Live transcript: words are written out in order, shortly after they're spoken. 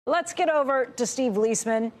Let's get over to Steve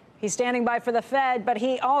Liesman. He's standing by for the Fed, but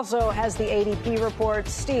he also has the ADP report.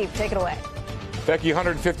 Steve, take it away. Becky,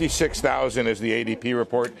 156,000 is the ADP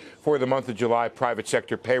report for the month of July. Private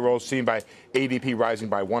sector payrolls seen by ADP rising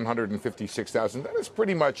by 156,000. That is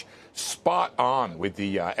pretty much spot on with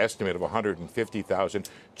the estimate of 150,000.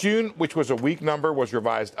 June, which was a weak number, was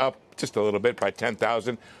revised up just a little bit by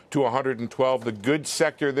 10,000 to 112. The goods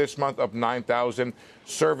sector this month up 9,000.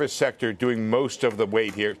 Service sector doing most of the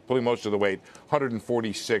weight here, pulling most of the weight,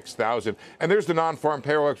 146,000. And there's the non-farm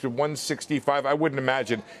payroll extra 165. I wouldn't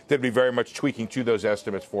imagine there'd be very much tweaking to those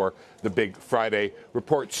estimates for the big Friday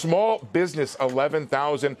report. Small business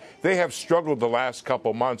 11,000. They have struggled the last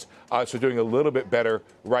couple months, so doing a little bit better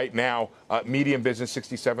right now. Medium business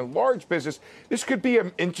 67. Large business. This could be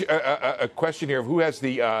a question here of who has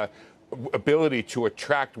the ability to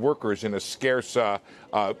attract workers in a scarce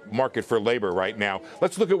market for labor right now.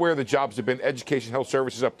 Let's look at where the jobs have been. Education, health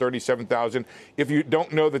services up 37,000. If you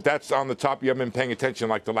don't know that that's on the top, you haven't been paying attention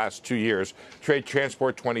like the last 2 years. Trade,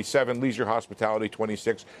 transport 27, leisure, hospitality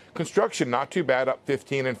 26, construction not too bad, up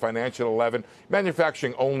 15, and financial 11.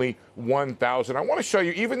 Manufacturing only 1,000. I want to show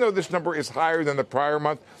you, even though this number is higher than the prior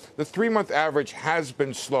month, the 3-month average has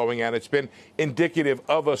been slowing, and it's been indicative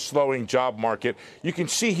of a slowing job market. You can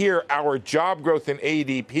see here our job growth in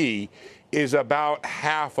ADP is about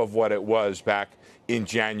half of what it was back in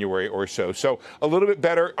January or so. So a little bit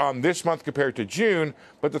better on this month compared to June,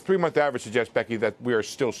 but the 3-month average suggests, Becky, that we are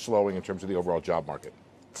still slowing in terms of the overall job market.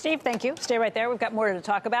 Steve, thank you. Stay right there. We've got more to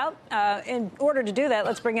talk about. In order to do that,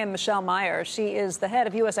 let's bring in Michelle Meyer. She is the head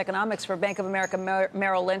of U.S. economics for Bank of America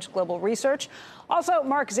Merrill Lynch Global Research. Also,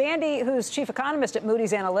 Mark Zandi, who's chief economist at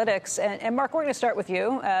Moody's Analytics. And Mark, we're going to start with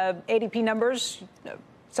you. ADP numbers,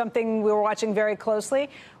 something we were watching very closely,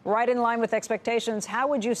 right in line with expectations. How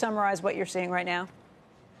would you summarize what you're seeing right now?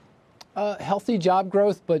 Healthy job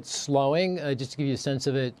growth, but slowing. Just to give you a sense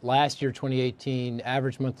of it, last year, 2018,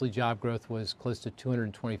 average monthly job growth was close to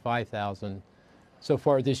 225,000. So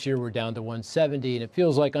far this year, we're down to 170, and it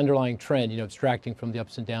feels like underlying trend, abstracting from the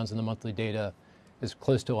ups and downs in the monthly data, is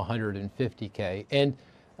close to 150K. And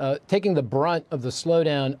taking the brunt of the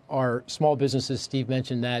slowdown are small businesses. Steve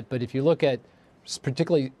mentioned that. But if you look at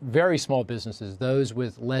particularly very small businesses, those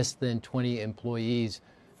with less than 20 employees,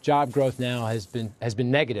 job growth now has been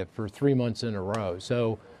negative for 3 months in a row.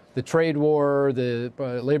 So the trade war, the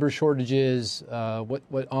labor shortages,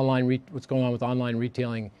 what's going on with online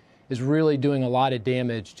retailing is really doing a lot of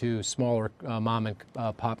damage to smaller mom and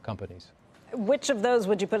pop companies. Which of those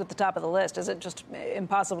would you put at the top of the list? Is it just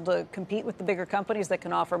impossible to compete with the bigger companies that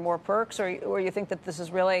can offer more perks, or you think that this is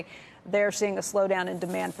really they're seeing a slowdown in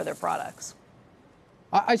demand for their products?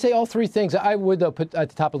 I'd say all three things. I would, though, put at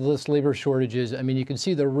the top of the list labor shortages. I mean, you can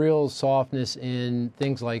see the real softness in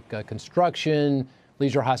things like construction,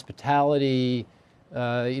 leisure, hospitality,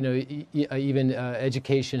 even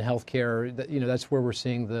education, healthcare. That's where we're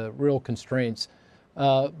seeing the real constraints.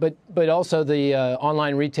 But also the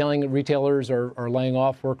online retailers are laying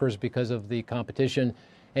off workers because of the competition.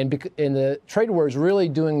 And the trade war is really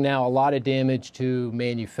doing now a lot of damage to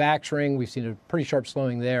manufacturing. We've seen a pretty sharp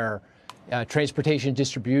slowing there. Transportation,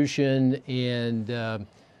 distribution, and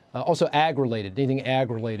also ag-related. Anything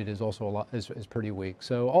ag-related is also is pretty weak.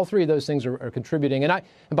 So all three of those things are contributing. And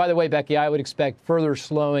by the way, Becky, I would expect further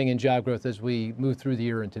slowing in job growth as we move through the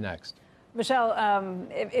year into next. Michelle,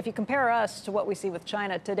 if you compare us to what we see with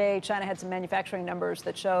China today, China had some manufacturing numbers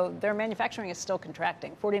that show their manufacturing is still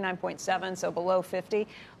contracting, 49.7, so below 50. A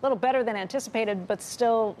little better than anticipated, but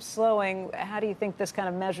still slowing. How do you think this kind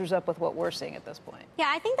of measures up with what we're seeing at this point? Yeah,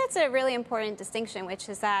 I think that's a really important distinction, which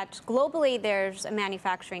is that globally there's a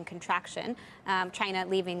manufacturing contraction, China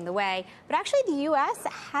leading the way. But actually the U.S.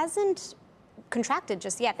 hasn't contracted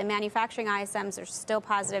just yet. The manufacturing ISMs are still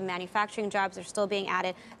positive. Manufacturing jobs are still being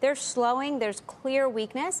added. They're slowing. There's clear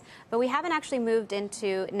weakness, but we haven't actually moved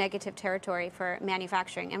into negative territory for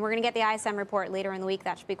manufacturing. And we're going to get the ISM report later in the week.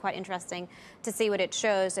 That should be quite interesting to see what it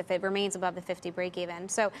shows if it remains above the 50 break even.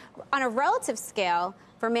 So on a relative scale,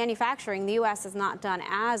 for manufacturing, the U.S. has not done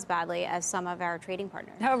as badly as some of our trading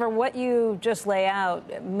partners. However, what you just lay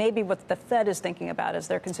out, maybe what the Fed is thinking about as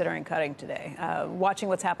they're considering cutting today, watching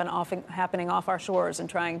what's happening off our shores and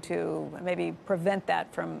trying to maybe prevent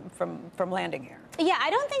that from landing here. Yeah,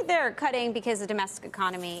 I don't think they're cutting because the domestic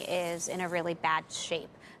economy is in a really bad shape.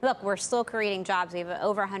 Look, we're still creating jobs. We have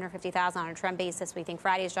over 150,000 on a trend basis. We think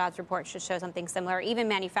Friday's jobs report should show something similar. Even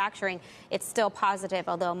manufacturing, it's still positive,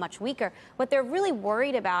 although much weaker. What they're really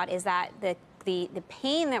worried about is that the the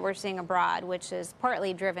pain that we're seeing abroad, which is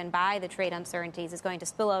partly driven by the trade uncertainties, is going to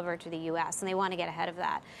spill over to the U.S., and they want to get ahead of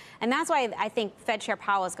that. And that's why I think Fed Chair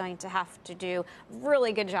Powell is going to have to do a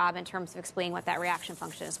really good job in terms of explaining what that reaction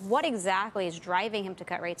function is. What exactly is driving him to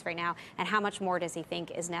cut rates right now, and how much more does he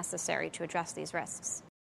think is necessary to address these risks?